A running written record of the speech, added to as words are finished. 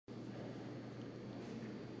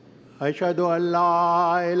أشهد أن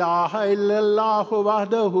لا إله إلا الله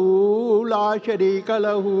وحده لا شريك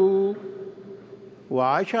له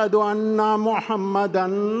وأشهد أن محمدًا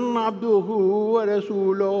عبده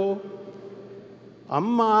ورسوله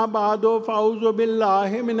أما بعد فأعوذ بالله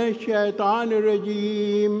من الشيطان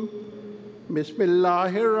الرجيم بسم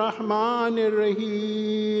الله الرحمن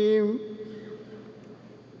الرحيم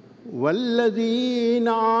والذين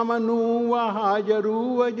آمنوا وهاجروا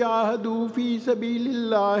وجاهدوا في سبيل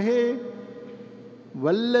الله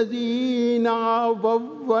والذين آووا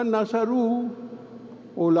ونصروا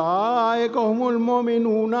أولئك هم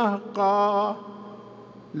المؤمنون حقا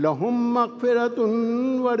لهم مغفرة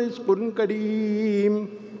ورزق کریم۔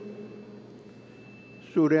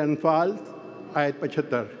 سورہ انفال آیت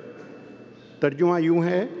 75۔ ترجمہ یوں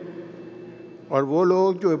ہے: اور وہ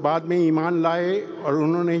لوگ جو بعد میں ایمان لائے اور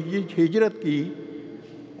انہوں نے ہجرت کی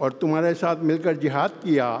اور تمہارے ساتھ مل کر جہاد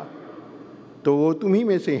کیا تو وہ تمہیں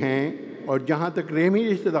میں سے ہیں، اور جہاں تک رحمی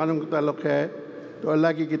رشتہ داروں کا تعلق ہے تو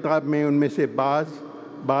اللہ کی کتاب میں ان میں سے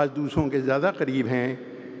بعض دوسروں کے زیادہ قریب ہیں۔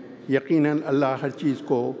 یقیناً اللہ ہر چیز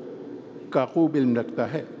کا خوب علم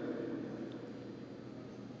رکھتا ہے۔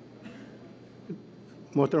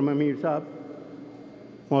 محترم امیر صاحب،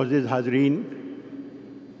 معزز حاضرین،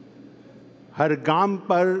 ہر گام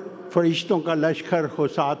پر فرشتوں کا لشکر ہو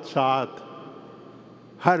ساتھ ساتھ،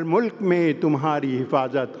 ہر ملک میں تمہاری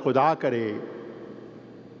حفاظت خدا کرے،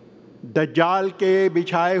 دجال کے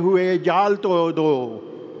بچھائے ہوئے جال تو دو،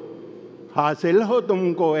 حاصل ہو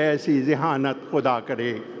تم کو ایسی ذہانت خدا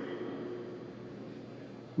کرے۔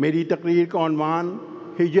 میری تقریر کا عنوان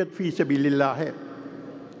ہجرت فی سبیل اللہ ہے۔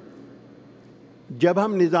 جب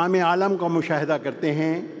ہم نظام عالم کا مشاہدہ کرتے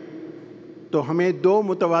ہیں تو ہمیں دو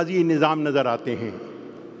متوازی نظام نظر آتے ہیں،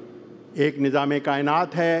 ایک نظام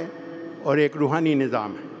کائنات ہے اور ایک روحانی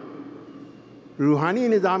نظام ہے۔ روحانی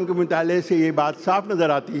نظام کے مطالعے سے یہ بات صاف نظر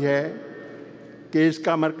آتی ہے کہ اس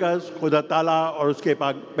کا مرکز خدا تعالیٰ اور اس کے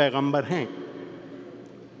پیغمبر ہیں۔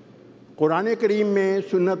 قرآن کریم میں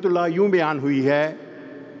سنت اللہ یوں بیان ہوئی ہے: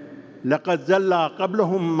 لقد ضل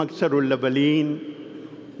قبلہم اکثر الاولین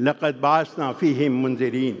لقد بعثنا فیہم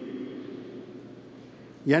منذرین۔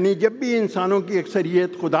 یعنی جب بھی انسانوں کی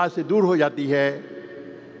اکثریت خدا سے دور ہو جاتی ہے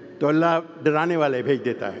تو اللہ ڈرانے والے بھیج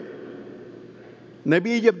دیتا ہے۔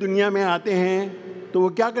 نبی جب دنیا میں آتے ہیں تو وہ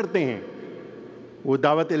کیا کرتے ہیں؟ وہ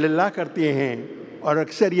دعوت اللہ کرتے ہیں اور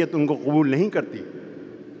اکثریت ان کو قبول نہیں کرتی،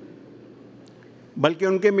 بلکہ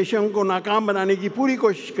ان کے مشن کو ناکام بنانے کی پوری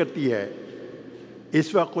کوشش کرتی ہے۔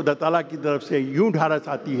 اس وقت خدا تعالیٰ کی طرف سے یوں ڈھارس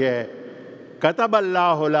آتی ہے: کتب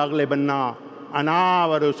اللہ لاغلبن انا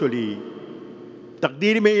ورسلی۔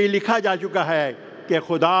 تقدیر میں یہ لکھا جا چکا ہے کہ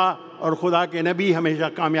خدا اور خدا کے نبی ہمیشہ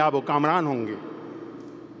کامیاب و کامران ہوں گے۔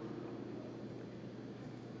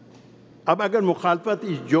 اب اگر مخالفت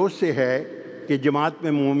اس جوش سے ہے کہ جماعت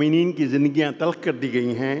میں مومنین کی زندگیاں تلخ کر دی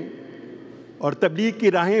گئی ہیں اور تبلیغ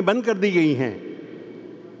کی راہیں بند کر دی گئی ہیں،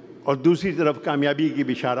 اور دوسری طرف کامیابی کی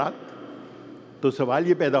بشارات، تو سوال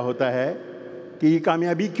یہ پیدا ہوتا ہے کہ یہ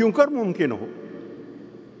کامیابی کیوں کر ممکن ہو؟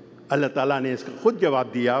 اللہ تعالیٰ نے اس کا خود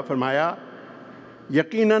جواب دیا، فرمایا: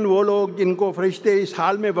 یقیناً وہ لوگ جن کو فرشتے اس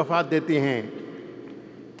حال میں وفات دیتے ہیں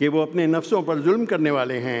کہ وہ اپنے نفسوں پر ظلم کرنے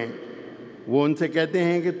والے ہیں، وہ ان سے کہتے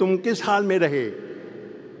ہیں کہ تم کس حال میں رہے؟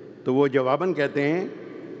 تو وہ جواباً کہتے ہیں: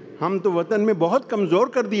 ہم تو وطن میں بہت کمزور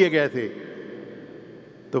کر دیے گئے تھے۔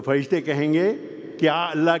 تو فرشتے کہیں گے: کیا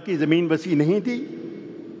اللہ کی زمین وسیع نہیں تھی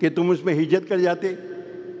کہ تم اس میں ہجرت کر جاتے؟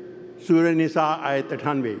 سورہ نساء آیت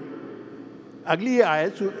 98۔ اگلی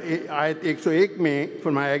آیت 101 میں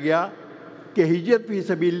فرمایا گیا کہ ہجرت فی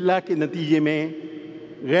سبیل اللہ کے نتیجے میں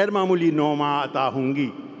غیر معمولی نعمہ عطا ہوں گی۔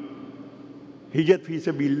 ہجرت فی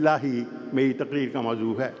سبیل اللہ ہی میری تقریر کا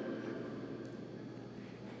موضوع ہے۔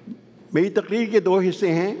 میری تقریر کے دو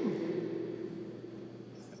حصے ہیں۔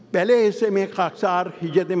 پہلے حصے میں خاکسار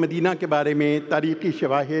ہجرت مدینہ کے بارے میں تاریخی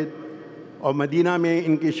شواہد اور مدینہ میں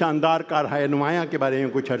ان کی شاندار کارہائے نمایاں کے بارے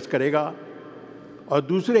میں کچھ عرض کرے گا، اور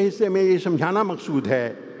دوسرے حصے میں یہ سمجھانا مقصود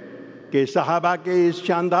ہے کہ صحابہ کے اس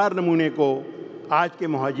شاندار نمونے کو آج کے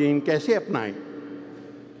مہاجرین کیسے اپنائیں،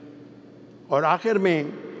 اور آخر میں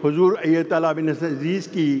حضور ایت اللہ بن عزیز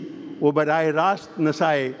کی وہ براہ راست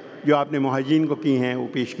نصائح جو آپ نے مہاجرین کو کی ہیں وہ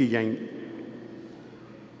پیش کی جائیں گی۔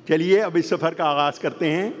 چلیے اب اس سفر کا آغاز کرتے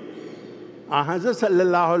ہیں۔ حضرت صلی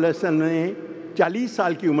اللہ علیہ وسلم نے 40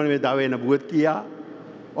 سال کی عمر میں دعوی نبوت کیا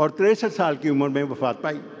اور 63 سال کی عمر میں وفات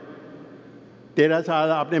پائی۔ 13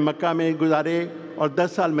 سال آپ نے مکہ میں گزارے اور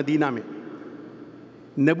 10 سال مدینہ میں۔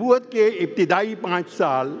 نبوت کے ابتدائی 5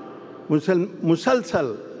 سال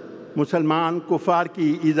مسلسل مسلمان کفار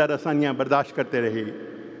کی ایذا رسانیاں برداشت کرتے رہے۔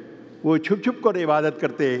 وہ چھپ چھپ کر عبادت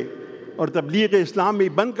کرتے اور تبلیغ اسلام بھی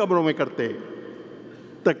بند کمروں میں کرتے۔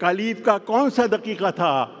 تکالیف کا کون سا دقیقہ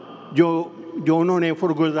تھا جو انہوں نے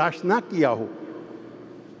فرگزاشت نہ کیا ہو؟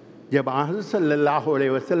 جب حضرت صلی اللہ علیہ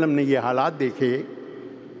وسلم نے یہ حالات دیکھے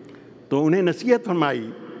تو انہیں نصیحت فرمائی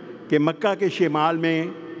کہ مکہ کے شمال میں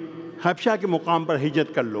حبشہ کے مقام پر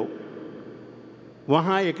ہجرت کر لو،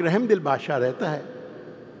 وہاں ایک رحم دل بادشاہ رہتا ہے۔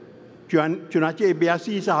 چنانچہ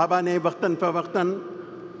 82 صحابہ نے وقتاً فوقتاً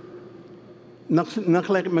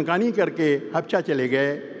نقل مکانی کر کے حبشہ چلے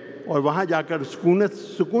گئے اور وہاں جا کر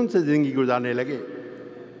سکون سے زندگی گزارنے لگے۔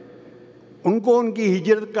 ان کو ان کی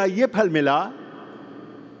ہجرت کا یہ پھل ملا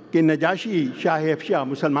کہ نجاشی شاہ حبشہ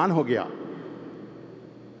مسلمان ہو گیا،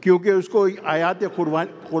 کیونکہ اس کو آیات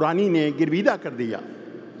قرآنی نے گرویدہ کر دیا۔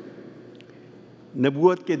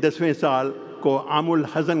 نبوت کے 10ویں سال کو عام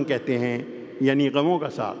الحزن کہتے ہیں، یعنی غموں کا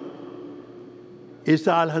سال۔ اس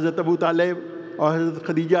سال حضرت ابو طالب اور حضرت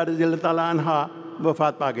خدیجہ رضی اللہ تعالیٰ عنہا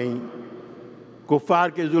وفات پا گئیں۔ کفار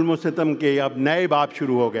کے ظلم و ستم کے اب نئے باب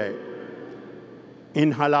شروع ہو گئے۔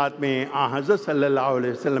 ان حالات میں حضرت صلی اللہ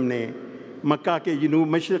علیہ وسلم نے مکہ کے جنوب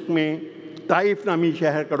مشرق میں طائف نامی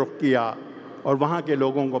شہر کا رخ کیا اور وہاں کے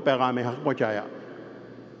لوگوں کو پیغام حق پہنچایا۔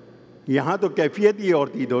 یہاں تو کیفیت ہی اور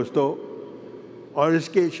تھی دوستو، اور اس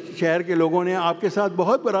کے شہر کے لوگوں نے آپ کے ساتھ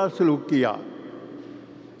بہت برا سلوک کیا۔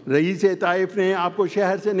 رئیس طائف نے آپ کو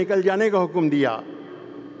شہر سے نکل جانے کا حکم دیا،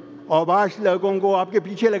 اوباش لوگوں کو آپ کے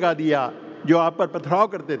پیچھے لگا دیا جو آپ پر پتھراؤ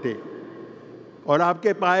کرتے تھے، اور آپ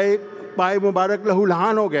کے پائے مبارک لہو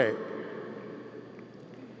لہان ہو گئے۔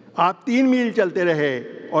 آپ 3 میل چلتے رہے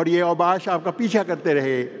اور یہ اوباش آپ کا پیچھا کرتے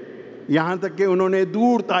رہے، یہاں تک کہ انہوں نے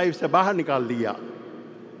دور طائف سے باہر نکال دیا۔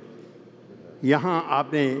 یہاں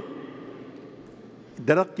آپ نے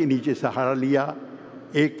درخت کے نیچے سہارا لیا،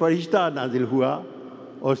 ایک فرشتہ نازل ہوا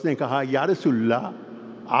اور اس نے کہا، یا رسول اللہ،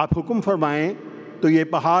 آپ حکم فرمائیں تو یہ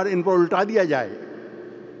پہاڑ ان پر الٹا دیا جائے۔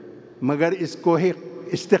 مگر اس کوہ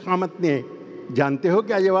استقامت نے جانتے ہو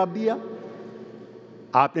کیا جواب دیا؟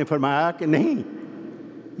 آپ نے فرمایا کہ نہیں،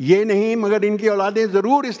 یہ نہیں، مگر ان کی اولادیں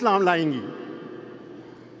ضرور اسلام لائیں گی۔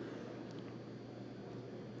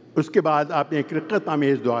 اس کے بعد آپ نے ایک رقت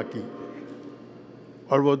آمیز دعا کی،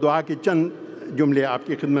 اور وہ دعا کے چند جملے آپ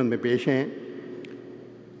کی خدمت میں پیش ہیں۔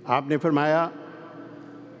 آپ نے فرمایا،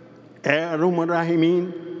 اے ارحم الراحمین،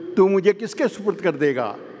 تو مجھے کس کے سپرد کر دے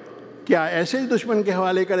گا؟ کیا ایسے ہی دشمن کے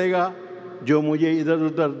حوالے کرے گا جو مجھے ادھر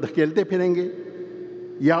ادھر دھکیلتے پھریں گے،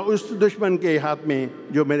 یا اس دشمن کے ہاتھ میں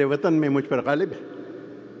جو میرے وطن میں مجھ پر غالب ہے؟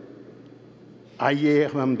 آئیے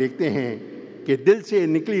ہم دیکھتے ہیں کہ دل سے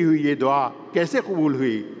نکلی ہوئی یہ دعا کیسے قبول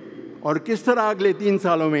ہوئی، اور کس طرح اگلے 3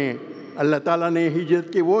 سالوں میں اللہ تعالیٰ نے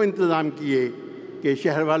ہجرت کے وہ انتظام کیے کہ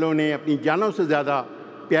شہر والوں نے اپنی جانوں سے زیادہ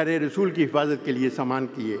پیارے رسول کی حفاظت کے لیے سامان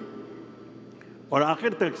کیے اور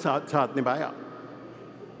آخر تک ساتھ نبھایا۔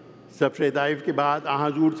 سفر طائف کے بعد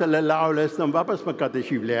حضور صلی اللہ علیہ وسلم واپس مکہ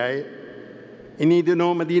تشریف لے آئے۔ انہی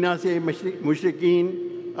دنوں مدینہ سے مشرکین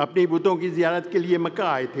اپنی بتوں کی زیارت کے لیے مکہ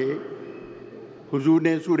آئے تھے۔ حضور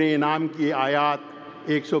نے سورہ انعام کی آیات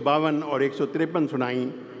 152 اور 153 سنائیں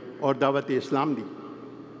اور دعوت اسلام دی۔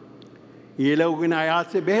 یہ لوگ ان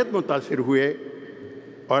آیات سے بہت متاثر ہوئے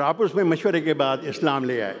اور آپس میں مشورے کے بعد اسلام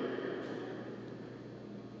لے آئے۔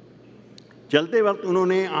 چلتے وقت انہوں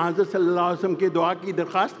نے حضرت صلی اللہ علیہ وسلم کی دعا کی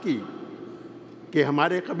درخواست کی کہ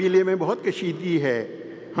ہمارے قبیلے میں بہت کشیدگی ہے،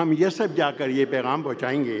 ہم یثرب جا کر یہ پیغام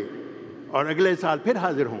پہنچائیں گے اور اگلے سال پھر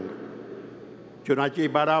حاضر ہوں گے۔ چنانچہ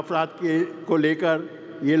 12 افراد کو لے کر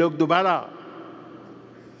یہ لوگ دوبارہ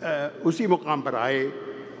اسی مقام پر آئے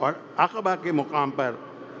اور عقبہ کے مقام پر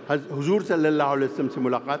حضور صلی اللہ علیہ وسلم سے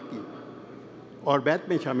ملاقات کی اور بیعت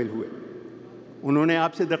میں شامل ہوئے۔ انہوں نے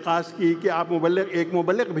آپ سے درخواست کی کہ آپ ایک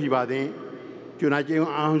مبلغ بھجوا دیں۔ چنانچہ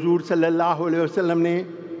حضور صلی اللہ علیہ وسلم نے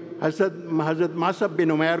حضرت ماصب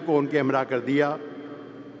بن عمیر کو ان کے ہمراہ کر دیا۔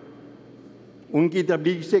 ان کی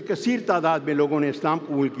تبلیغ سے کثیر تعداد میں لوگوں نے اسلام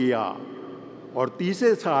قبول کیا، اور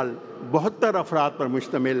تیسرے سال 72 افراد پر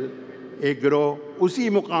مشتمل ایک گروہ اسی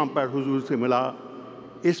مقام پر حضور سے ملا۔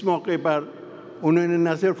 اس موقع پر انہوں نے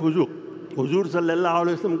نہ صرف حضور صلی اللہ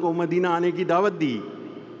علیہ وسلم کو مدینہ آنے کی دعوت دی،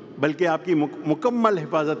 بلکہ آپ کی مکمل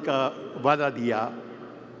حفاظت کا وعدہ دیا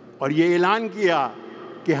اور یہ اعلان کیا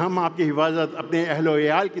کہ ہم آپ کی حفاظت اپنے اہل و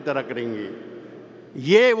عیال کی طرح کریں گے۔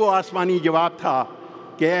 یہ وہ آسمانی جواب تھا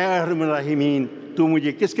کہ اے ارحم الراحمین، تو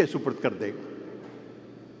مجھے کس کے سپرد کر دے گا؟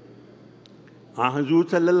 حضور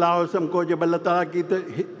صلی اللہ علیہ وسلم کو جب اللہ تعالیٰ کی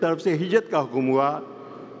طرف سے ہجرت کا حکم ہوا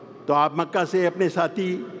تو آپ مکہ سے اپنے ساتھی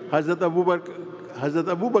حضرت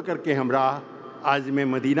ابو بکر کے ہمراہ عازم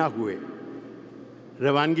مدینہ ہوئے۔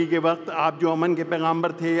 روانگی کے وقت آپ جو امن کے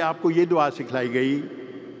پیغامبر تھے، آپ کو یہ دعا سکھلائی گئی،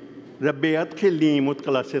 رب ادخلنی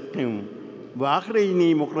مدخل صدق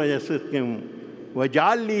واخرجنی مخرج صدق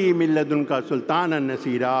واجعل لی من لدنک سلطانا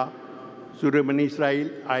نصیرا۔ سورہ بنی اسرائیل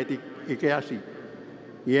آیت 81۔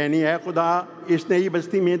 یعنی اے خدا اس نئی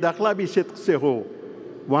بستی میں داخلہ بھی صدق سے ہو،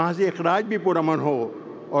 وہاں سے اخراج بھی پرامن ہو،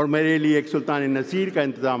 اور میرے لیے ایک سلطان نصیر کا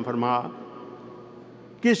انتظام فرما۔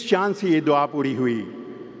 کس شان سے یہ دعا پوری ہوئی؟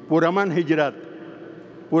 پرامن ہجرت،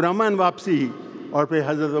 پرامن واپسی، اور پھر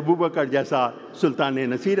حضرت ابوبکر جیسا سلطان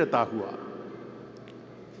نصیر عطا ہوا۔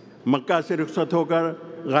 مکہ سے رخصت ہو کر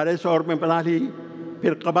غار ثور میں پناہ لی،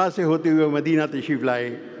 پھر قبا سے ہوتے ہوئے مدینہ تشریف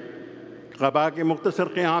لائے۔ قبا کے مختصر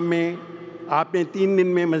قیام میں آپ نے 3 دن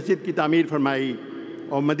میں مسجد کی تعمیر فرمائی،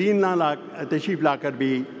 اور مدینہ تشریف لا کر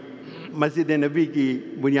بھی مسجد نبوی کی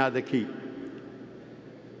بنیاد رکھی۔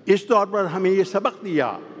 اس طور پر ہمیں یہ سبق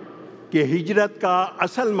دیا کہ ہجرت کا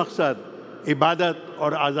اصل مقصد عبادت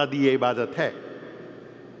اور آزادی عبادت ہے۔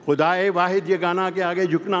 خدائے واحد یگانہ کے آگے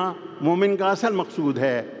جھکنا مومن کا اصل مقصود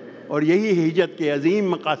ہے، اور یہی ہجرت کے عظیم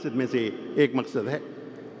مقاصد میں سے ایک مقصد ہے۔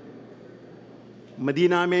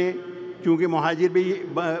 مدینہ میں چونکہ مہاجر بھی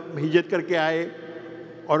ہجرت کر کے آئے،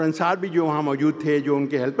 اور انصار بھی جو وہاں موجود تھے، جو ان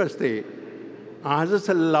کے ہیلپرز تھے، حضرت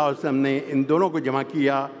صلی اللہ علیہ وسلم نے ان دونوں کو جمع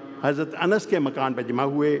کیا۔ حضرت انس کے مکان پر جمع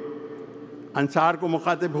ہوئے، انصار کو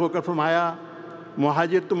مخاطب ہو کر فرمایا،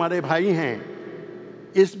 مہاجر تمہارے بھائی ہیں۔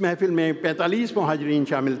 اس محفل میں 45 مہاجرین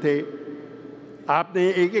شامل تھے۔ آپ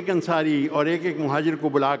نے ایک ایک انصاری اور ایک ایک مہاجر کو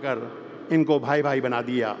بلا کر ان کو بھائی بھائی بنا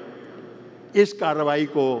دیا۔ اس کارروائی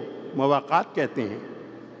کو مواقات کہتے ہیں۔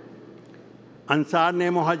 انصار نے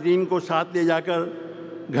مہاجرین کو ساتھ لے جا کر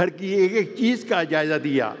گھر کی ایک ایک چیز کا جائزہ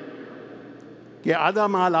دیا کہ آدھا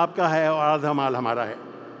مال آپ کا ہے اور آدھا مال ہمارا ہے۔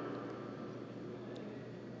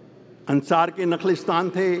 انصار کے نخلستان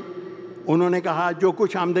تھے، انہوں نے کہا جو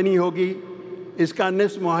کچھ آمدنی ہوگی اس کا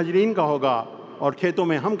نصف مہاجرین کا ہوگا، اور کھیتوں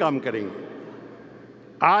میں ہم کام کریں گے۔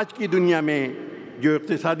 آج کی دنیا میں جو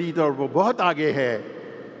اقتصادی طور پر بہت آگے ہے،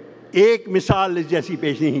 ایک مثال اس جیسی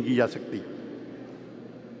پیش نہیں کی جا سکتی،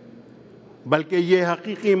 بلکہ یہ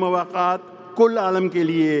حقیقی مواقعات کل عالم کے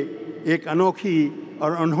لیے ایک انوکھی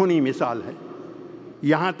اور انہونی مثال ہے۔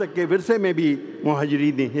 یہاں تک کہ ورثے میں بھی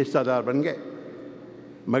مہاجرین حصہ دار بن گئے،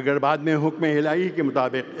 مگر بعد میں حکم الہی کے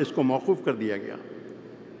مطابق اس کو موقوف کر دیا گیا۔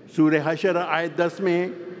 سورہ حشر آیت 10 میں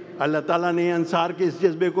اللہ تعالیٰ نے انصار کے اس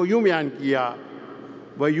جذبے کو یوں بیان کیا،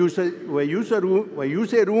 وَيُسِرُونَ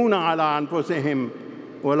عَلَىٰ أَنفُسِهِمْ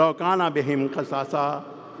وَلَوْ كَانَ بِهِمْ خَصَاصَةٌ،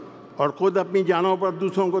 اور خود اپنی جانوں پر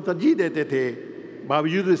دوسروں کو ترجیح دیتے تھے،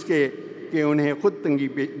 باوجود اس کے کہ انہیں خود تنگی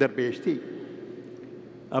درپیش تھی۔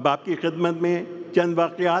 اب آپ کی خدمت میں چند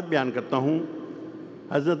واقعات بیان کرتا ہوں۔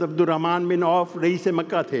 حضرت عبد الرحمن بن عوف رئیس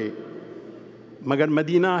مکہ تھے، مگر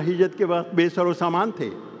مدینہ ہجرت کے وقت بے سر و سامان تھے۔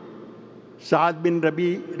 سعد بن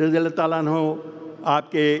ربی رضی اللہ تعالیٰ عنہ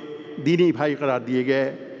آپ کے دینی بھائی قرار دیے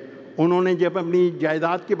گئے۔ انہوں نے جب اپنی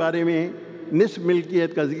جائیداد کے بارے میں نصف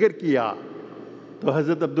ملکیت کا ذکر کیا تو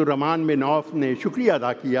حضرت عبد الرحمن بن عوف نے شکریہ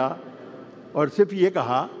ادا کیا، اور صرف یہ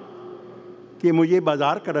کہا کہ مجھے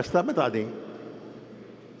بازار کا رستہ بتا دیں۔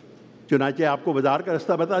 چنانچہ آپ کو بازار کا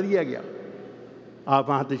رستہ بتا دیا گیا۔ آپ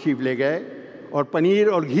وہاں تشریف لے گئے اور پنیر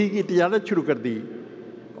اور گھی کی تجارت شروع کر دی،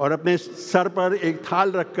 اور اپنے سر پر ایک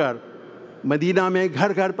تھال رکھ کر مدینہ میں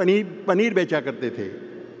گھر گھر پنیر بیچا کرتے تھے۔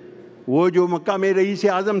 وہ جو مکہ میں رئیس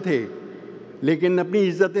اعظم تھے لیکن اپنی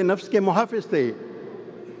عزت نفس کے محافظ تھے،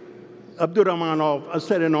 عبد الرحمن عوف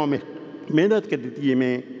اثر نو میں محنت کے نتیجے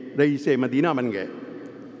میں رئیس مدینہ بن گئے۔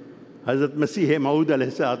 حضرت مسیح موعود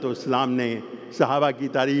علیہ السلام نے صحابہ کی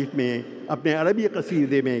تعریف میں اپنے عربی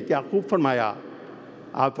قصیدے میں کیا خوب فرمایا۔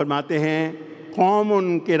 آپ فرماتے ہیں،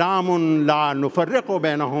 قوم کرام لا نفرق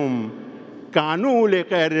بینہم کانوا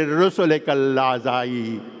لغیر الرسل کالاعضاء،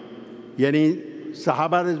 یعنی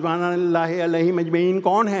صحابہ رضوان اللہ علیہم اجمعین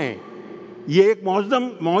کون ہیں؟ یہ ایک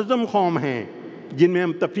معظم قوم ہیں جن میں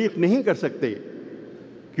ہم تفریق نہیں کر سکتے۔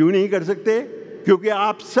 کیوں نہیں کر سکتے؟ کیونکہ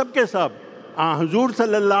آپ سب کے سب حضور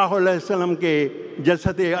صلی اللہ علیہ وسلم کے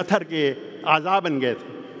جسد اطہر کے اعضاء بن گئے تھے۔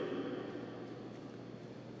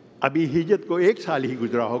 ابھی ہجرت کو 1 سال ہی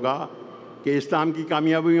گزرا ہوگا کہ اسلام کی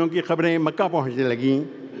کامیابیوں کی خبریں مکہ پہنچنے لگیں،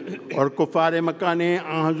 اور کفار مکہ نے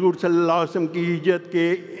حضور صلی اللہ علیہ وسلم کی ہجرت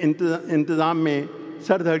کے انتظام میں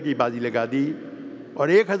سر دھڑ کی بازی لگا دی، اور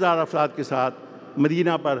 1000 افراد کے ساتھ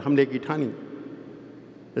مدینہ پر حملے کی ٹھانی۔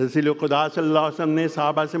 رسول خدا صلی اللہ علیہ وسلم نے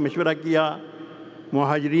صحابہ سے مشورہ کیا،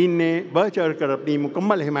 مہاجرین نے بڑھ چڑھ کر اپنی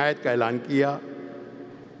مکمل حمایت کا اعلان کیا۔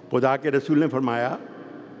 خدا کے رسول نے فرمایا،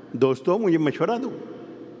 دوستو مجھے مشورہ دو۔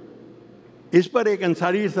 اس پر ایک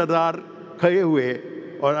انصاری سردار کھڑے ہوئے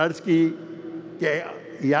اور عرض کی کہ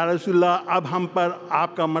یا رسول اللہ، اب ہم پر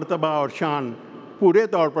آپ کا مرتبہ اور شان پورے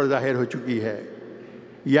طور پر ظاہر ہو چکی ہے۔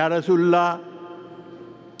 یا رسول اللہ،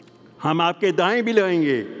 ہم آپ کے دائیں بھی لڑیں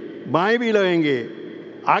گے، بائیں بھی لڑیں گے،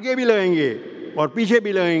 آگے بھی لڑیں گے اور پیچھے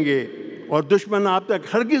بھی لڑیں گے، اور دشمن آپ تک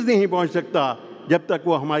ہرگز نہیں پہنچ سکتا جب تک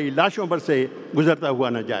وہ ہماری لاشوں پر سے گزرتا ہوا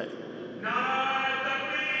نہ جائے۔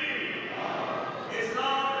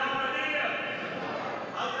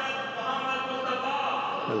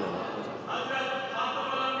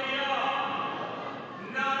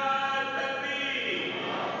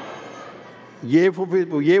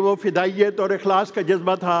 یہ وہ فدائیت اور اخلاص کا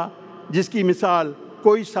جذبہ تھا جس کی مثال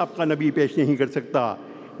کوئی سابقہ نبی پیش نہیں کر سکتا۔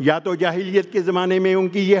 یا تو جاہلیت کے زمانے میں ان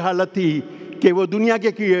کی یہ حالت تھی کہ وہ دنیا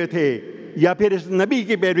کے کیے تھے، یا پھر اس نبی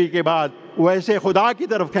کی پیروی کے بعد وہ ایسے خدا کی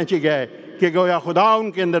طرف کھینچے گئے کہ گویا خدا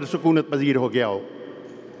ان کے اندر سکونت پذیر ہو گیا ہو۔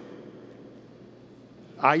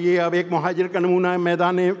 آئیے اب ایک مہاجر کا نمونہ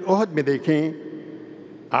میدان احد میں دیکھیں۔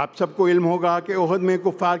 آپ سب کو علم ہوگا کہ احد میں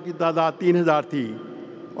کفار کی تعداد 3000 تھی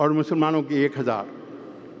اور مسلمانوں کی 1000۔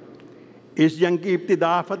 اس جنگ کی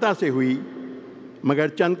ابتدا فتح سے ہوئی، مگر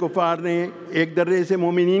چند کفار نے ایک درے سے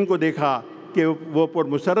مومنین کو دیکھا کہ وہ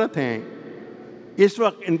پرمسرت ہیں، اس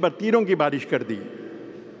وقت ان پر تیروں کی بارش کر دی۔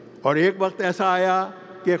 اور ایک وقت ایسا آیا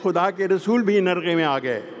کہ خدا کے رسول بھی نرغے میں آ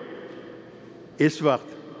گئے۔ اس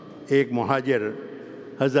وقت ایک مہاجر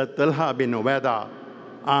حضرت طلحہ بن عبیدہ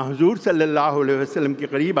حضور صلی اللہ علیہ وسلم کے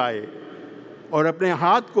قریب آئے اور اپنے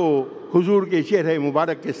ہاتھ کو حضور کے چہرے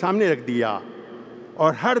مبارک کے سامنے رکھ دیا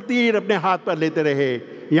اور ہر تیر اپنے ہاتھ پر لیتے رہے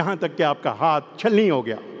یہاں تک کہ آپ کا ہاتھ چھلنی ہو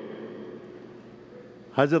گیا۔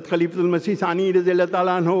 حضرت خلیفۃ المسیح ثانی رضی اللہ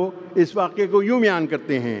تعالیٰ عنہ اس واقعے کو یوں بیان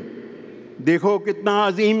کرتے ہیں، دیکھو کتنا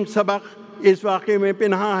عظیم سبق اس واقعے میں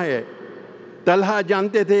پنہاں ہے۔ طلحہ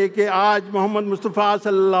جانتے تھے کہ آج محمد مصطفیٰ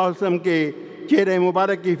صلی اللہ علیہ وسلم کے چہرے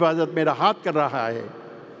مبارک کی حفاظت میرا ہاتھ کر رہا ہے،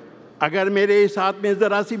 اگر میرے اس ہاتھ میں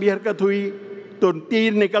ذرا سی بھی حرکت ہوئی تو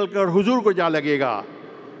تیر نکل کر حضور کو جا لگے گا۔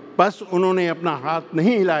 بس انہوں نے اپنا ہاتھ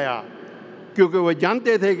نہیں ہلایا کیونکہ وہ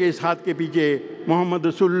جانتے تھے کہ اس ہاتھ کے پیچھے محمد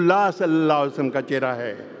رسول اللہ صلی اللہ علیہ وسلم کا چہرہ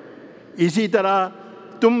ہے۔ اسی طرح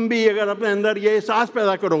تم بھی اگر اپنے اندر یہ احساس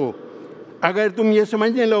پیدا کرو، اگر تم یہ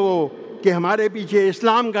سمجھنے لگو کہ ہمارے پیچھے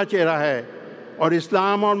اسلام کا چہرہ ہے اور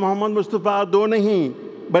اسلام اور محمد مصطفیٰ دو نہیں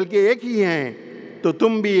بلکہ ایک ہی ہیں، تو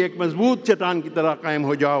تم بھی ایک مضبوط چٹان کی طرح قائم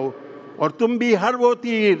ہو جاؤ اور تم بھی ہر وہ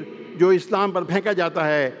تیر جو اسلام پر پھینکا جاتا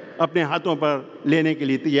ہے اپنے ہاتھوں پر لینے کے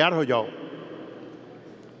لیے تیار ہو جاؤ۔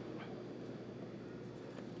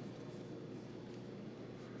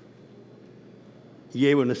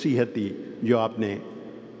 یہ وہ نصیحت تھی جو آپ نے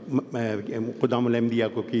قدام الانبیاء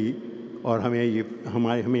کو کی، اور ہمیں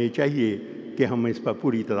یہ چاہیے کہ ہم اس پر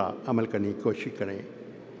پوری طرح عمل کرنے کی کوشش کریں۔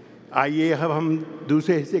 آئیے اب ہم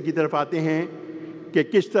دوسرے حصے کی طرف آتے ہیں کہ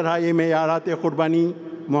کس طرح یہ معیارات قربانی،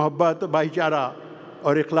 محبت، بھائی چارہ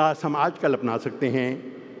اور اخلاص ہم آج کل اپنا سکتے ہیں۔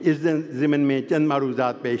 اس ضمن میں چند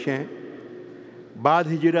معروضات پیش ہیں۔ بعد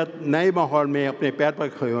ہجرت نئے ماحول میں اپنے پیر پر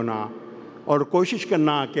کھڑے ہونا اور کوشش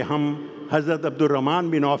کرنا کہ ہم حضرت عبد الرحمن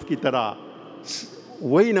بن عوف کی طرح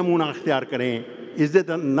وہی نمونہ اختیار کریں، عزت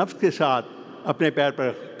نفس کے ساتھ اپنے پیر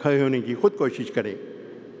پر کھڑے ہونے کی خود کوشش کریں،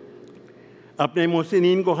 اپنے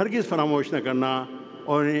محسنین کو ہرگز فراموش نہ کرنا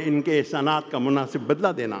اور ان کے احسانات کا مناسب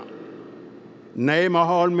بدلہ دینا، نئے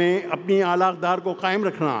ماحول میں اپنی اعلیٰ اقدار کو قائم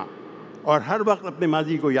رکھنا اور ہر وقت اپنے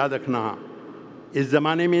ماضی کو یاد رکھنا۔ اس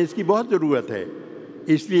زمانے میں اس کی بہت ضرورت ہے،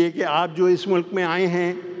 اس لیے کہ آپ جو اس ملک میں آئے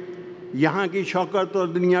ہیں، یہاں کی شوکت اور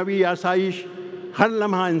دنیاوی آسائش ہر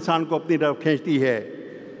لمحہ انسان کو اپنی طرف کھینچتی ہے،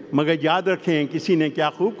 مگر یاد رکھیں کسی نے کیا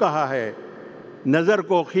خوب کہا ہے، نظر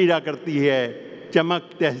کو خیرہ کرتی ہے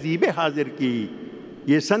چمک تہذیب حاضر کی،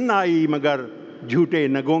 یہ سن آئی مگر جھوٹے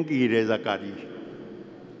نگوں کی ریزہ کاری۔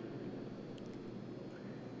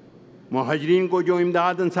 مہاجرین کو جو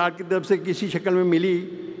امداد انصار کی طرف سے کسی شکل میں ملی،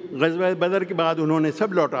 غزوہ بدر کے بعد انہوں نے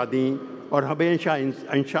سب لوٹا دیں اور ہمیشہ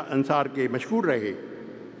انصار کے مشکور رہے۔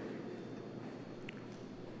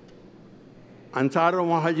 انصار و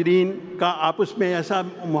مہاجرین کا آپس میں ایسا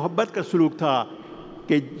محبت کا سلوک تھا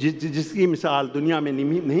کہ جس کی مثال دنیا میں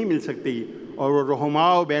نہیں مل سکتی، اور وہ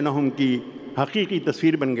رحماء بینہم کی حقیقی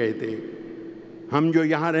تصویر بن گئے تھے۔ ہم جو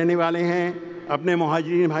یہاں رہنے والے ہیں اپنے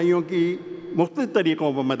مہاجرین بھائیوں کی مختلف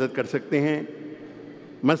طریقوں پر مدد کر سکتے ہیں،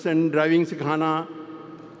 مثلاً ڈرائیونگ سکھانا،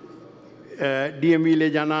 ڈی ایم وی لے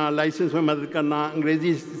جانا، لائسنس میں مدد کرنا،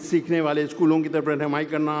 انگریزی سیکھنے والے اسکولوں کی طرف رہنمائی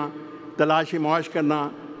کرنا، تلاش معاش کرنا،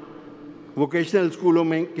 ووکیشنل اسکولوں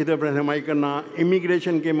میں کی طرف رہنمائی کرنا،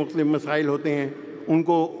 امیگریشن کے مختلف مسائل ہوتے ہیں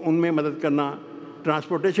ان میں مدد کرنا،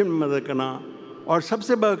 ٹرانسپورٹیشن میں مدد کرنا، اور سب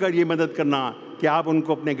سے بڑھ کر یہ مدد کرنا کہ آپ ان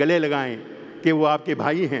کو اپنے گلے لگائیں کہ وہ آپ کے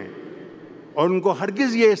بھائی ہیں، اور ان کو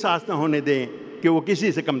ہرگز یہ احساس نہ ہونے دیں کہ وہ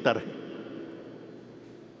کسی سے کمتر ہیں۔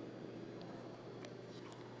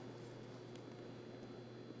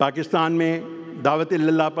 پاکستان میں دعوت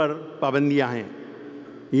اللہ پر پابندیاں ہیں،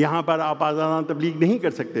 یہاں پر آپ آزادانہ تبلیغ نہیں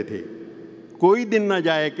کر سکتے تھے، کوئی دن نہ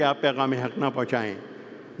جائے کہ آپ پیغام حق نہ پہنچائیں۔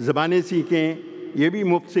 زبانیں سیکھیں، یہ بھی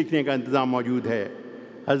مفت سیکھنے کا انتظام موجود ہے۔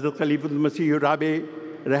 حضرت خلیفۃ المسیح الرابع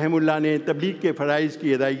رحمہ اللہ نے تبلیغ کے فرائض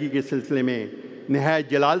کی ادائیگی کے سلسلے میں نہایت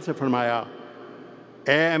جلال سے فرمایا،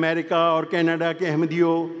 اے امریکہ اور کینیڈا کے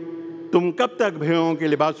احمدیوں، تم کب تک بھیڑوں کے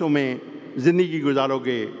لباسوں میں زندگی گزارو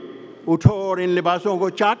گے؟ اٹھو اور ان لباسوں کو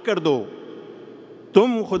چاک کر دو۔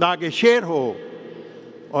 تم خدا کے شیر ہو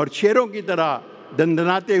اور شیروں کی طرح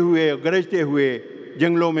دندناتے ہوئے گرجتے ہوئے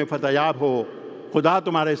جنگلوں میں فتح یاب ہو۔ خدا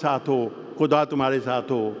تمہارے ساتھ ہو، خدا تمہارے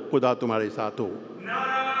ساتھ ہو، خدا تمہارے ساتھ ہو۔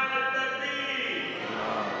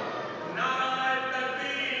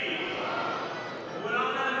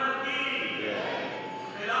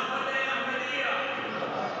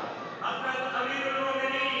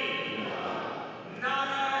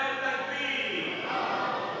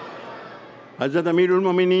 حضرت امیر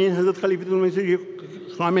المومنین حضرت خلیفۃ المسیح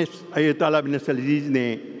خامس ایۃ اللہ بن عزیز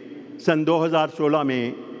نے سن 2016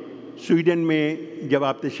 میں سویڈن میں جب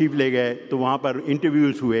آپ تشریف لے گئے تو وہاں پر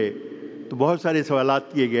انٹرویوز ہوئے تو بہت سارے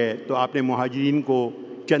سوالات کیے گئے، تو آپ نے مہاجرین کو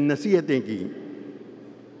چند نصیحتیں کی۔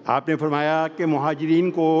 آپ نے فرمایا کہ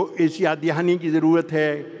مہاجرین کو اس یاد دہانی کی ضرورت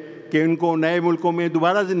ہے کہ ان کو نئے ملکوں میں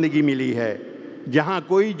دوبارہ زندگی ملی ہے جہاں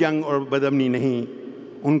کوئی جنگ اور بدامنی نہیں۔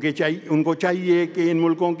 ان کو چاہیے کہ ان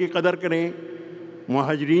ملکوں کی قدر کریں۔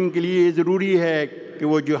 مہاجرین کے لیے یہ ضروری ہے کہ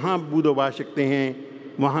وہ جہاں بود و باش سکتے ہیں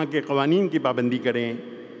وہاں کے قوانین کی پابندی کریں۔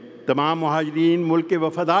 تمام مہاجرین ملک کے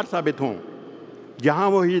وفادار ثابت ہوں۔ جہاں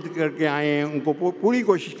وہ ہجرت کر کے آئے ہیں ان کو پوری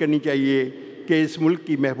کوشش کرنی چاہیے کہ اس ملک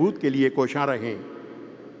کی بہبود کے لیے کوشاں رہیں۔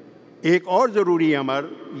 ایک اور ضروری امر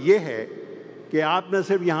یہ ہے کہ آپ نہ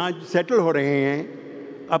صرف یہاں سیٹل ہو رہے ہیں،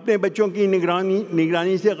 اپنے بچوں کی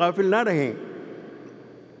نگرانی سے غافل نہ رہیں۔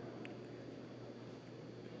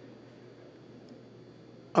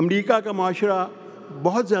 امریکہ کا معاشرہ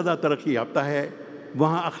بہت زیادہ ترقی یافتہ ہے،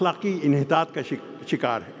 وہاں اخلاقی انحطاط کا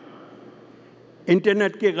شکار ہے۔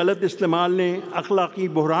 انٹرنیٹ کے غلط استعمال نے اخلاقی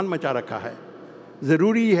بحران مچا رکھا ہے۔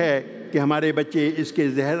 ضروری ہے کہ ہمارے بچے اس کے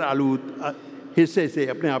زہر آلود حصے سے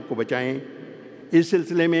اپنے آپ کو بچائیں۔ اس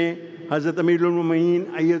سلسلے میں حضرت امیر المومنین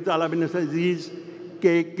ایۃ اللہ بن عزیز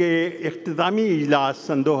کے اختتامی اجلاس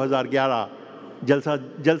سن 2011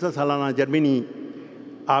 جلسہ سالانہ جرمنی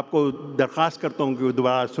آپ کو درخواست کرتا ہوں کہ وہ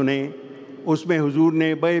دوبارہ سنیں۔ اس میں حضور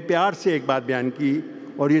نے بڑے پیار سے ایک بات بیان کی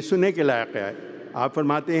اور یہ سننے کے لائق ہے۔ آپ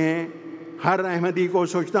فرماتے ہیں ہر احمدی کو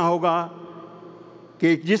سوچنا ہوگا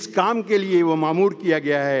کہ جس کام کے لیے وہ مامور کیا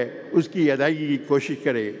گیا ہے اس کی ادائیگی کی کوشش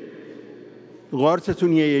کرے۔ غور سے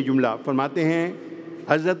سنیے یہ جملہ۔ فرماتے ہیں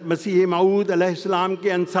حضرت مسیح موعود علیہ السلام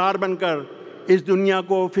کے انصار بن کر اس دنیا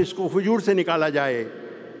کو فسق و فجور سے نکالا جائے،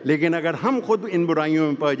 لیکن اگر ہم خود ان برائیوں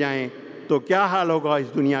میں پڑ جائیں تو کیا حال ہوگا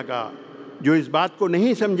اس دنیا کا؟ جو اس بات کو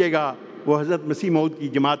نہیں سمجھے گا وہ حضرت مسیح موعود کی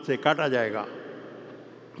جماعت سے کاٹا جائے گا۔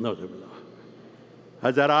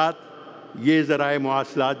 حضرات، یہ ذرائع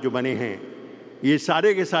مواصلات جو بنے ہیں یہ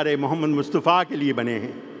سارے کے سارے محمد مصطفیٰ کے لیے بنے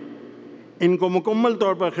ہیں۔ ان کو مکمل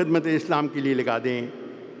طور پر خدمت اسلام کے لیے لگا دیں۔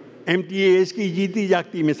 MTA اس کی جیتی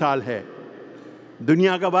جاگتی مثال ہے۔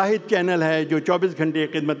 دنیا کا واحد چینل ہے جو 24 گھنٹے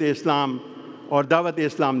خدمت اسلام اور دعوت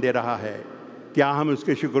اسلام دے رہا ہے۔ کیا ہم اس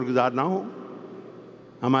کے شکر گزار نہ ہوں؟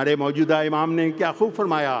 ہمارے موجودہ امام نے کیا خوب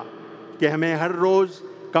فرمایا کہ ہمیں ہر روز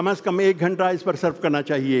کم از کم 1 گھنٹہ اس پر صرف کرنا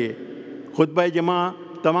چاہیے۔ خطبہ جمعہ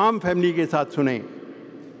تمام فیملی کے ساتھ سنیں۔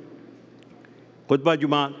 خطبہ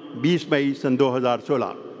جمعہ 20 مئی سن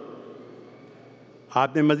 2016۔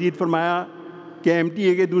 آپ نے مزید فرمایا کہ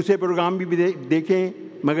MTA کے دوسرے پروگرام بھی دیکھیں،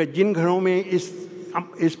 مگر جن گھروں میں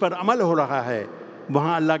اس پر عمل ہو رہا ہے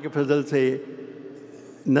وہاں اللہ کے فضل سے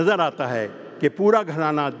نظر آتا ہے کہ پورا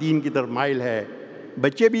گھرانہ دین کی طرف مائل ہے۔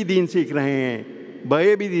 بچے بھی دین سیکھ رہے ہیں،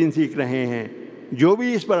 بڑے بھی دین سیکھ رہے ہیں۔ جو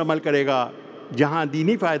بھی اس پر عمل کرے گا، جہاں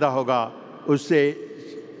دینی فائدہ ہوگا اس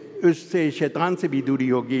سے شیطان سے بھی دوری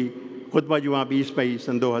ہوگی۔ خطبہ جمعہ 20 مئی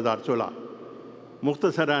سن 2016۔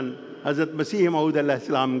 مختصراً حضرت مسیح موعود علیہ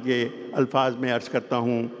السلام کے الفاظ میں عرض کرتا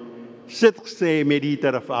ہوں، صدق سے میری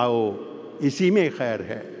طرف آؤ اسی میں خیر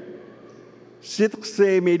ہے۔ صدق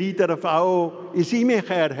سے میری طرف آؤ اسی میں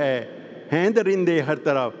خیر ہے، ہیں درندے ہر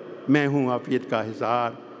طرف میں ہوں عافیت کا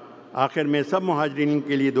حصار۔ آخر میں سب مہاجرین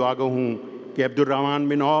کے لیے دعا گو ہوں کہ عبد الرحمن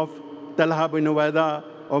بن عوف، طلحہ بن عبیدہ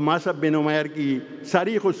اور مصعب بن عمیر کی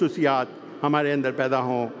ساری خصوصیات ہمارے اندر پیدا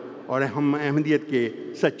ہوں اور ہم احمدیت کے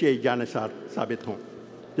سچے جانصار ثابت ہوں۔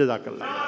 جزاک اللہ۔